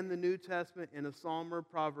and the New Testament and a psalm or a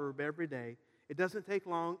proverb every day. It doesn't take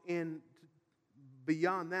long, and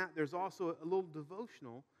beyond that, there's also a little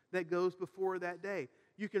devotional that goes before that day.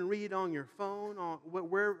 You can read on your phone,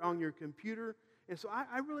 on your computer. And so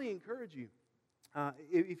I really encourage you,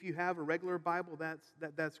 if you have a regular Bible,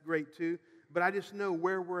 that's great too. But I just know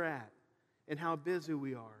where we're at and how busy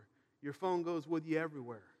we are. Your phone goes with you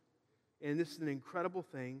everywhere. And this is an incredible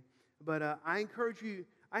thing. But I encourage you,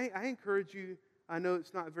 I know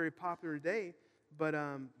it's not very popular today, but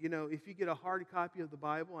you know, if you get a hard copy of the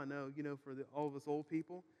Bible, I know, you know, for all of us old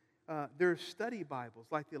people, there's study Bibles,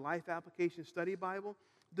 like the Life Application Study Bible.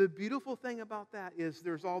 The beautiful thing about that is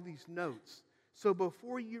there's all these notes. So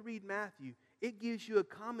before you read Matthew, it gives you a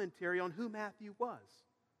commentary on who Matthew was.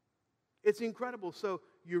 It's incredible. So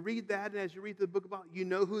you read that, and as you read the book about, you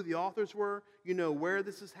know who the authors were, you know where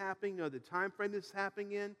this is happening, you know the time frame this is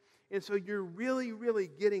happening in, and so you're really, really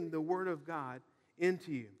getting the Word of God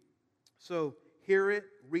into you. So hear it,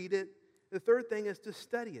 read it. The third thing is to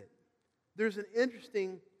study it. There's an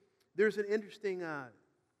interesting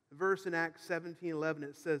verse in Acts 17:11.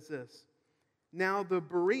 It says this. Now the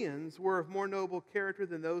Bereans were of more noble character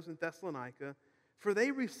than those in Thessalonica, for they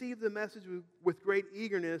received the message with great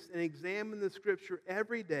eagerness and examined the Scripture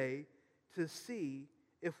every day to see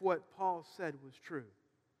if what Paul said was true.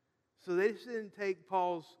 So they just didn't take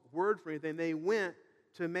Paul's word for anything. They went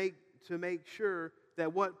to make sure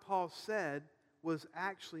that what Paul said was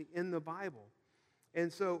actually in the Bible.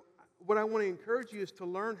 And so what I want to encourage you is to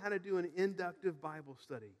learn how to do an inductive Bible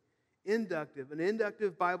study. An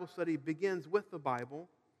inductive Bible study begins with the Bible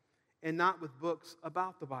and not with books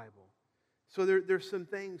about the Bible. So there's some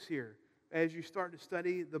things here. As you start to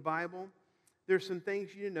study the Bible, there's some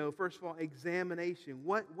things you need to know. First of all, examination.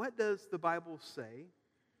 What does the Bible say?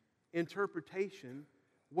 Interpretation.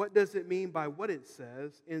 What does it mean by what it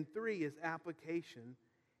says? And 3 is application.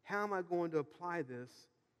 How am I going to apply this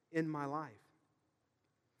in my life?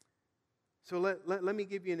 So let me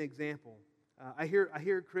give you an example. I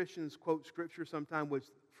hear Christians quote Scripture sometimes, which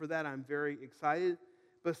for that I'm very excited,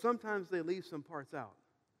 but sometimes they leave some parts out.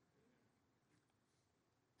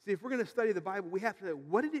 See, if we're going to study the Bible, we have to know,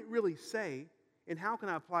 what did it really say, and how can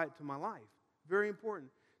I apply it to my life? Very important.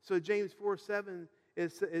 So James 4:7,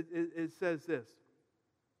 it says this.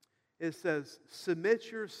 It says,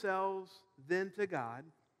 submit yourselves then to God,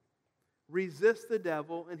 resist the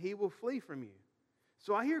devil, and he will flee from you.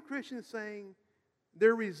 So I hear Christians saying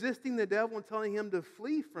they're resisting the devil and telling him to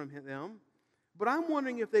flee from them, but I'm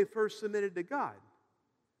wondering if they first submitted to God.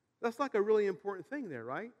 That's like a really important thing there,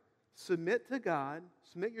 right? Submit to God.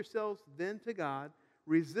 Submit yourselves then to God.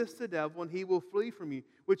 Resist the devil, and he will flee from you.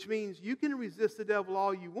 Which means you can resist the devil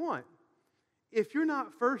all you want. If you're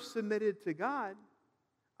not first submitted to God,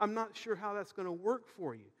 I'm not sure how that's going to work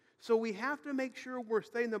for you. So we have to make sure we're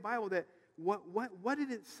studying the Bible. That what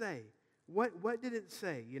did it say? What did it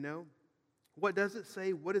say? You know, what does it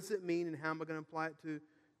say? What does it mean? And how am I going to apply it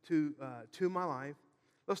to my life?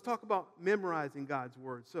 Let's talk about memorizing God's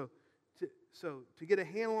Word. So to get a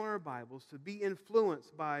handle on our Bibles, to be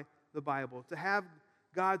influenced by the Bible, to have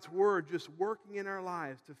God's Word just working in our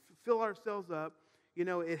lives, to fill ourselves up, you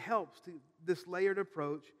know, it helps to this layered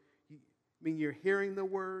approach. I mean, you're hearing the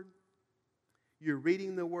Word, you're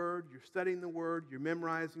reading the Word, you're studying the Word, you're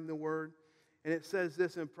memorizing the Word. And it says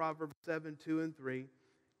this in Proverbs 7:2-3,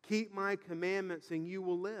 keep my commandments and you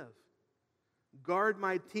will live. Guard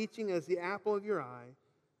my teaching as the apple of your eye.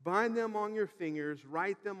 Bind them on your fingers.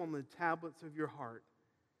 Write them on the tablets of your heart.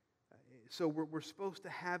 So we're supposed to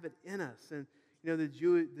have it in us. And you know,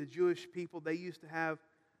 the Jewish people, they used to have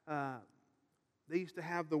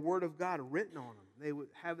the Word of God written on them. They would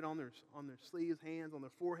have it on their sleeves, hands, on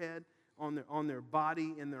their forehead, on their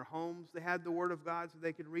body, in their homes. They had the Word of God so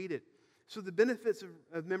they could read it. So the benefits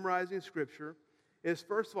of memorizing Scripture is,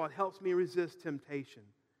 first of all, it helps me resist temptation.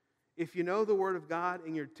 If you know the Word of God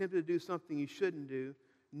and you're tempted to do something you shouldn't do,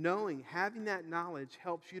 having that knowledge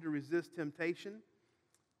helps you to resist temptation.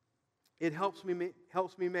 It helps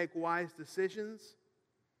me make wise decisions.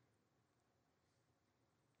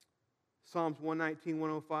 Psalms 119,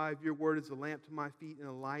 105, your word is a lamp to my feet and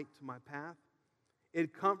a light to my path.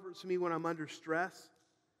 It comforts me when I'm under stress.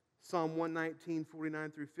 Psalm 119,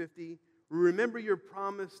 49-50, remember your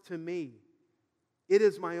promise to me. It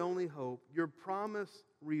is my only hope. Your promise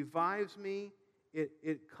revives me.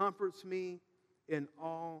 It comforts me in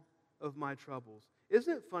all of my troubles.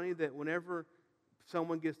 Isn't it funny that whenever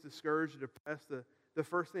someone gets discouraged or depressed, the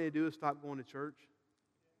first thing they do is stop going to church?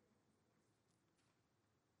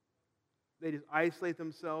 They just isolate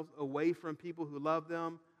themselves away from people who love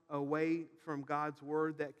them, away from God's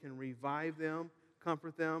Word that can revive them,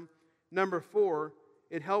 comfort them. Number 4,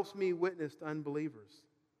 it helps me witness to unbelievers.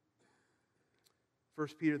 1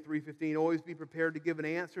 Peter 3:15, always be prepared to give an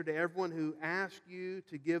answer to everyone who asks you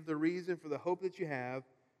to give the reason for the hope that you have,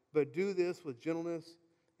 but do this with gentleness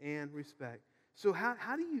and respect. So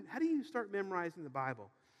how do you start memorizing the Bible?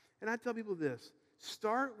 And I tell people this,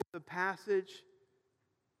 start with a passage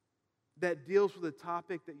that deals with a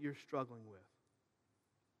topic that you're struggling with.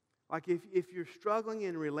 Like if you're struggling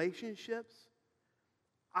in relationships,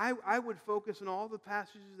 I would focus on all the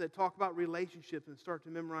passages that talk about relationships and start to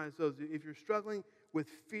memorize those. If you're struggling with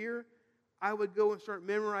fear, I would go and start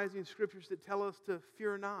memorizing scriptures that tell us to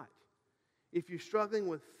fear not. If you're struggling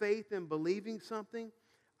with faith and believing something,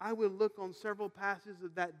 I would look on several passages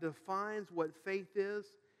that defines what faith is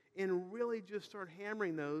and really just start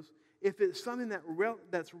hammering those. If it's something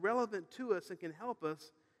that's relevant to us and can help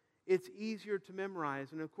us, it's easier to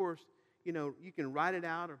memorize. And of course, you know, you can write it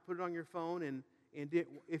out or put it on your phone, and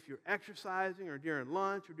if you're exercising or during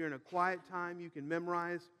lunch or during a quiet time, you can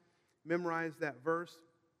memorize that verse.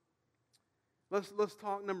 Let's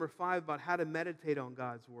talk number 5 about how to meditate on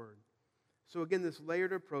God's Word. So again, this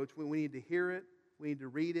layered approach, we need to hear it, we need to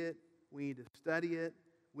read it, we need to study it,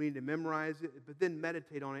 we need to memorize it, but then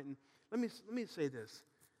meditate on it. And let me say this.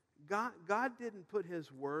 God didn't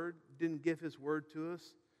give His Word to us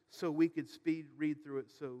so we could read through it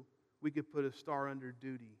so we could put a star under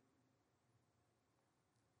duty.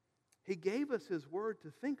 He gave us His Word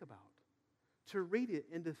to think about, to read it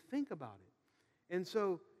and to think about it. And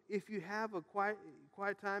so if you have a quiet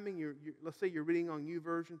time and let's say you're reading on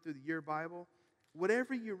YouVersion through the Year Bible,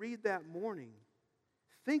 whatever you read that morning,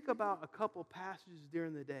 think about a couple passages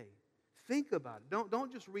during the day. Think about it.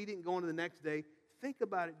 Don't just read it and go on to the next day. Think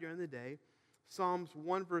about it during the day. Psalms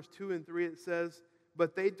 1 verse 2 and 3, it says,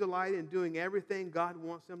 but they delight in doing everything God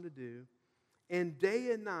wants them to do, and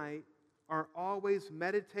day and night are always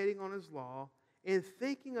meditating on His law and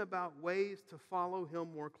thinking about ways to follow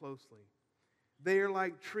Him more closely. They are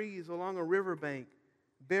like trees along a riverbank,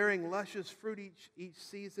 bearing luscious fruit each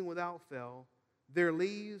season without fail. Their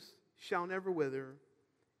leaves shall never wither,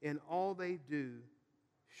 and all they do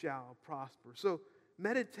shall prosper. So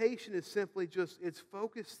meditation is simply it's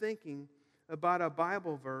focused thinking about a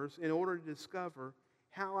Bible verse in order to discover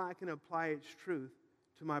how I can apply its truth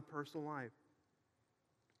to my personal life.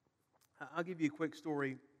 I'll give you a quick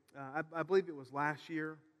story. I believe it was last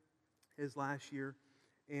year,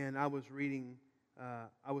 and I was reading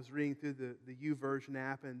through the YouVersion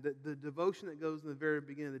app, and the devotion that goes in the very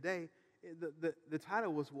beginning of the day, the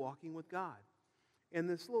title was Walking with God. And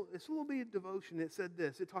it's a little bit of devotion. It said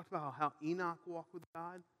this. It talked about how Enoch walked with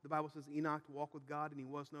God. The Bible says Enoch walked with God and he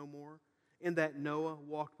was no more. And that Noah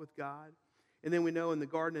walked with God. And then we know in the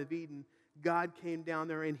Garden of Eden, God came down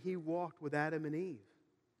there and he walked with Adam and Eve.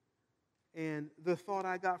 And the thought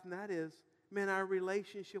I got from that is, man, our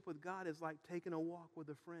relationship with God is like taking a walk with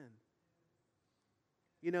a friend.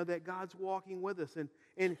 You know, that God's walking with us.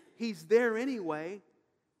 And he's there anyway.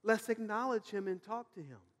 Let's acknowledge him and talk to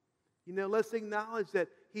him. You know, let's acknowledge that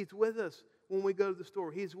he's with us when we go to the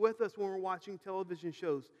store. He's with us when we're watching television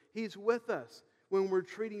shows. He's with us when we're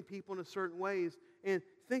treating people in a certain ways. And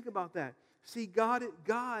think about that. See, God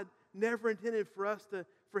never intended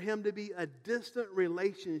for him to be a distant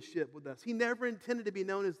relationship with us. He never intended to be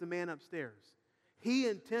known as the man upstairs.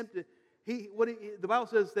 The Bible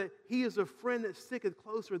says that he is a friend that sticketh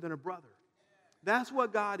closer than a brother. That's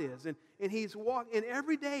what God is. And he's walking. And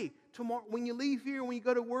every day, tomorrow, when you leave here, when you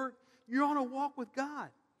go to work, you're on a walk with God.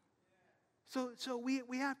 So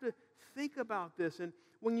we have to think about this. And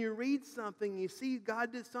when you read something, you see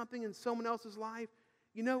God did something in someone else's life,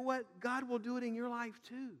 you know what? God will do it in your life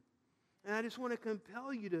too. And I just want to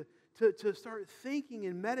compel you to start thinking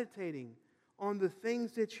and meditating on the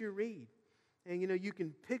things that you read. And, you know, you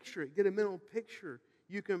can picture it, get a mental picture.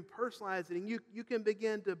 You can personalize it, and you can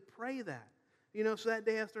begin to pray that. You know, so that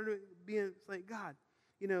day I started being like, God,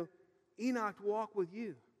 you know, Enoch walked with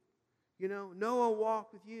you. You know, Noah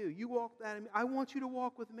walked with you. You walked that. I want you to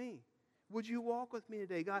walk with me. Would you walk with me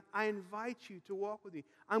today? God, I invite you to walk with me.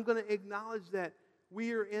 I'm going to acknowledge that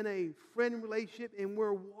we are in a friend relationship and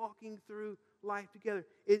we're walking through life together.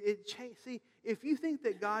 See, if you think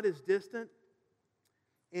that God is distant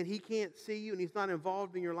and he can't see you and he's not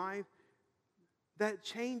involved in your life, that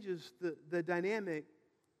changes the dynamic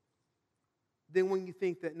than when you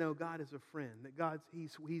think that, no, God is a friend, that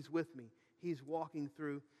he's with me. He's walking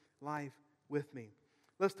through life with me.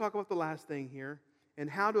 Let's talk about the last thing here and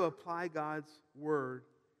how to apply God's word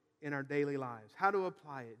in our daily lives. How to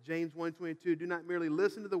apply it. James 1:22, do not merely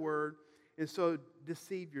listen to the word and so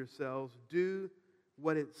deceive yourselves. Do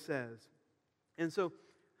what it says. And so,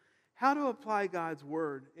 how to apply God's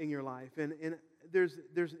word in your life. And there's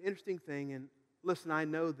an interesting thing, and listen, I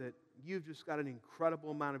know that you've just got an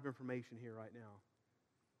incredible amount of information here right now.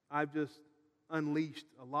 I've just unleashed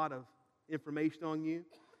a lot of information on you.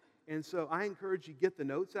 And so I encourage you, get the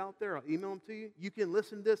notes out there. I'll email them to you. You can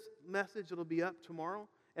listen to this message. It'll be up tomorrow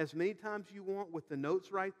as many times you want with the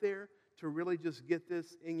notes right there to really just get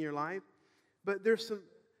this in your life. But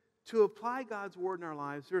to apply God's word in our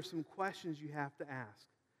lives, there are some questions you have to ask.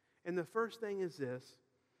 And the first thing is this.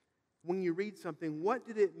 When you read something, what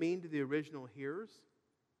did it mean to the original hearers?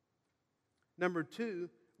 Number two,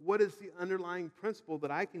 what is the underlying principle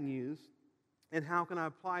that I can use, and how can I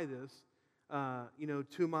apply this,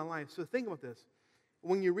 to my life? So think about this.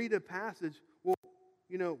 When you read a passage, well,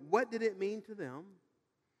 what did it mean to them?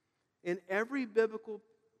 In every biblical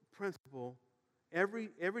principle, every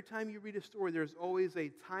time you read a story, there's always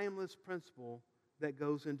a timeless principle that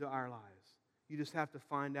goes into our lives. You just have to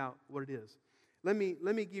find out what it is. Let me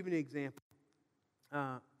give you an example.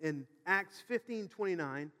 In Acts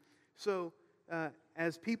 15:29, so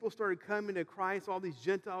as people started coming to Christ, all these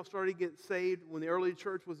Gentiles started to get saved when the early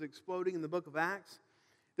church was exploding in the book of Acts.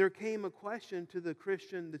 There came a question to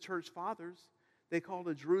the church fathers. They called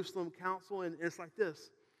a Jerusalem council, and it's like this.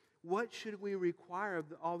 What should we require of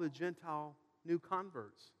all the Gentile new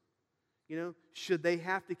converts? Should they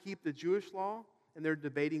have to keep the Jewish law? And they're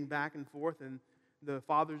debating back and forth, and the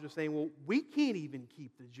fathers are saying, well, we can't even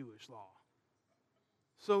keep the Jewish law.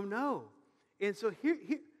 So no. And so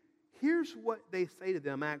here's what they say to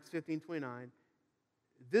them, Acts 15:29.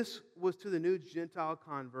 This was to the new Gentile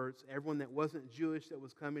converts, everyone that wasn't Jewish that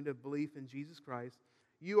was coming to belief in Jesus Christ.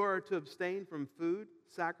 You are to abstain from food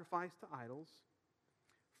sacrificed to idols,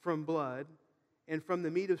 from blood, and from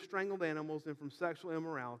the meat of strangled animals, and from sexual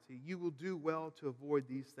immorality. You will do well to avoid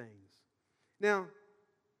these things. Now,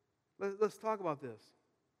 let's talk about this.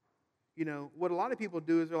 What a lot of people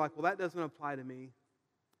do is they're like, well, that doesn't apply to me.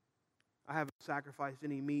 I haven't sacrificed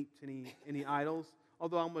any meat to any idols.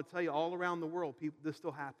 Although I'm going to tell you, all around the world, this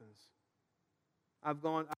still happens.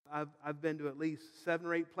 I've been to at least 7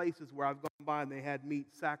 or 8 places where I've gone by and they had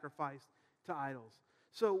meat sacrificed to idols.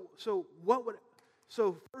 So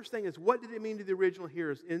first thing is, what did it mean to the original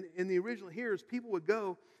hearers? In the original hearers, people would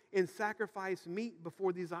go and sacrifice meat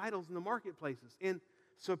before these idols in the marketplaces. And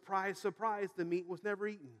surprise, surprise, the meat was never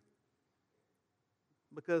eaten.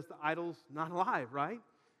 Because the idol's not alive, right?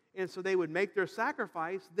 And so they would make their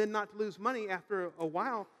sacrifice, then not to lose money, after a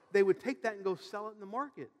while, they would take that and go sell it in the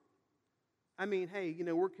market. I mean, hey,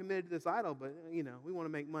 we're committed to this idol, but, we want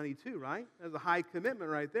to make money too, right? There's a high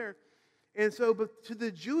commitment right there. And so, but to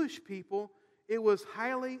the Jewish people, it was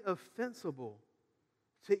highly offensible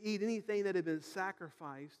to eat anything that had been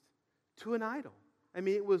sacrificed to an idol. I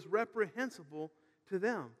mean, it was reprehensible to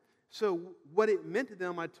them. So what it meant to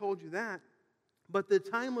them, I told you that. But the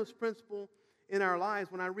timeless principle in our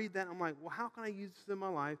lives, when I read that, I'm like, well, how can I use this in my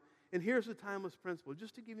life? And here's the timeless principle.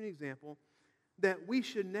 Just to give you an example, that we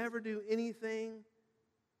should never do anything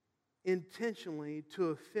intentionally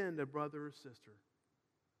to offend a brother or sister.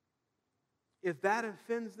 If that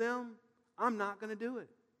offends them, I'm not going to do it.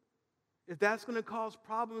 If that's going to cause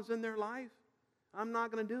problems in their life, I'm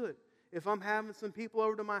not going to do it. If I'm having some people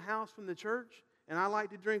over to my house from the church and I like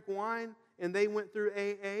to drink wine and they went through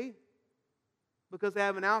AA because they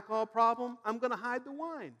have an alcohol problem, I'm going to hide the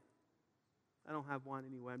wine. I don't have wine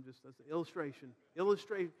anyway. That's an illustration. But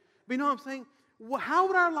you know what I'm saying? Well, how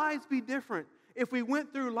would our lives be different if we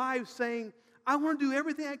went through life saying, I want to do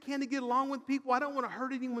everything I can to get along with people. I don't want to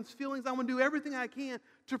hurt anyone's feelings. I want to do everything I can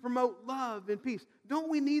to promote love and peace. Don't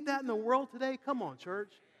we need that in the world today? Come on,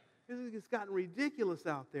 church. It's gotten ridiculous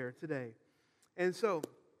out there today. And so,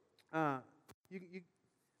 we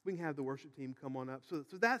can have the worship team come on up. So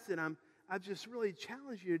that's it. I just really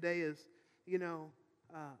challenge you today is,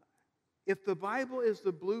 if the Bible is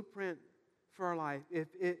the blueprint for our life,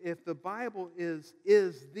 if the Bible is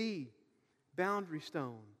the boundary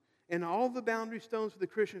stone, and all the boundary stones for the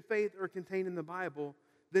Christian faith are contained in the Bible,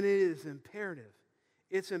 then it is imperative.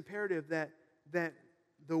 It's imperative that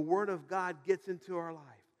the Word of God gets into our life.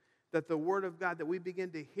 That the Word of God, that we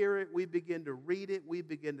begin to hear it, we begin to read it, we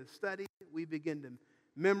begin to study it, we begin to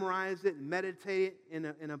memorize it and meditate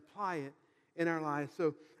it and apply it in our lives.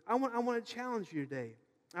 So I want to challenge you today.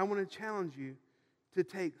 I want to challenge you to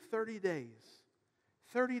take 30 days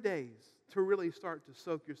to really start to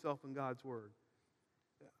soak yourself in God's Word.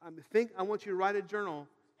 I want you to write a journal,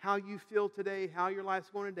 how you feel today, how your life's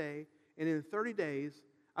going today, and in 30 days,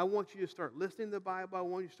 I want you to start listening to the Bible. I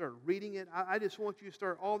want you to start reading it. I just want you to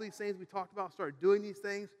start all these things we talked about, start doing these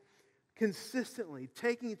things consistently,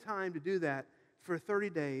 taking time to do that for 30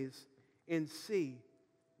 days and see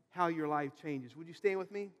how your life changes. Would you stand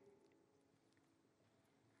with me?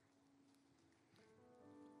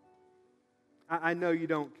 I know you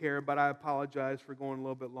don't care, but I apologize for going a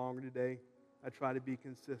little bit longer today. I try to be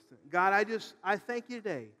consistent. God, I thank you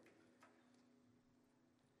today.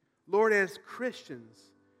 Lord, as Christians,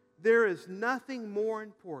 there is nothing more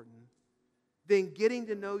important than getting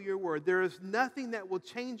to know your Word. There is nothing that will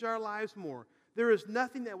change our lives more. There is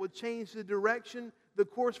nothing that will change the direction, the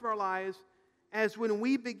course of our lives, as when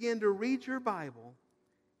we begin to read your Bible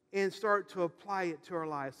and start to apply it to our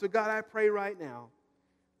lives. So God, I pray right now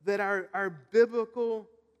that our biblical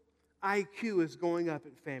IQ is going up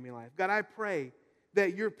at Family Life. God, I pray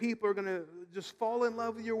that your people are going to just fall in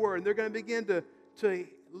love with your Word. And they're going to begin to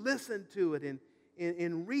listen to it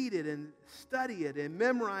and read it and study it and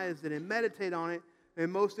memorize it and meditate on it.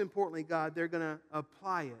 And most importantly, God, they're going to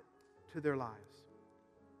apply it to their lives.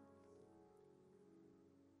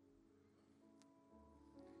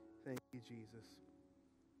 Thank you, Jesus.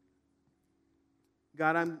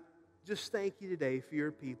 God, I'm just thank you today for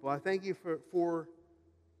your people. I thank you for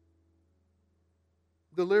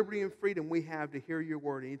the liberty and freedom we have to hear your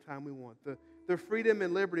word anytime we want. The freedom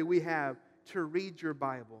and liberty we have to read your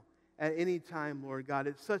Bible at any time, Lord God.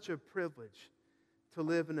 It's such a privilege to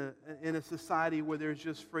live in a society where there's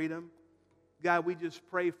just freedom. God, we just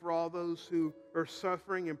pray for all those who are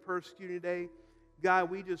suffering and persecuted today.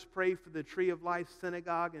 God, we just pray for the Tree of Life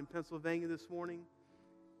Synagogue in Pennsylvania this morning.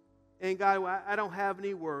 And God, I don't have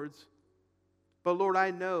any words, but Lord,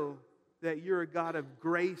 I know that you're a God of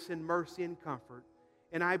grace and mercy and comfort.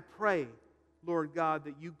 And I pray, Lord God,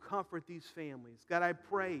 that you comfort these families. God, I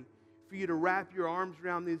pray for you to wrap your arms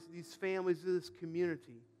around these families, this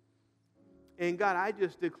community. And God, I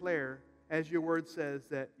just declare, as your word says,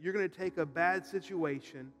 that you're going to take a bad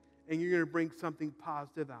situation and you're going to bring something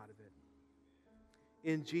positive out of it.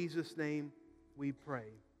 In Jesus' name we pray.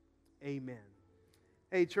 Amen.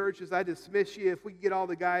 Hey, church, as I dismiss you, if we could get all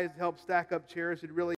the guys to help stack up chairs, it'd really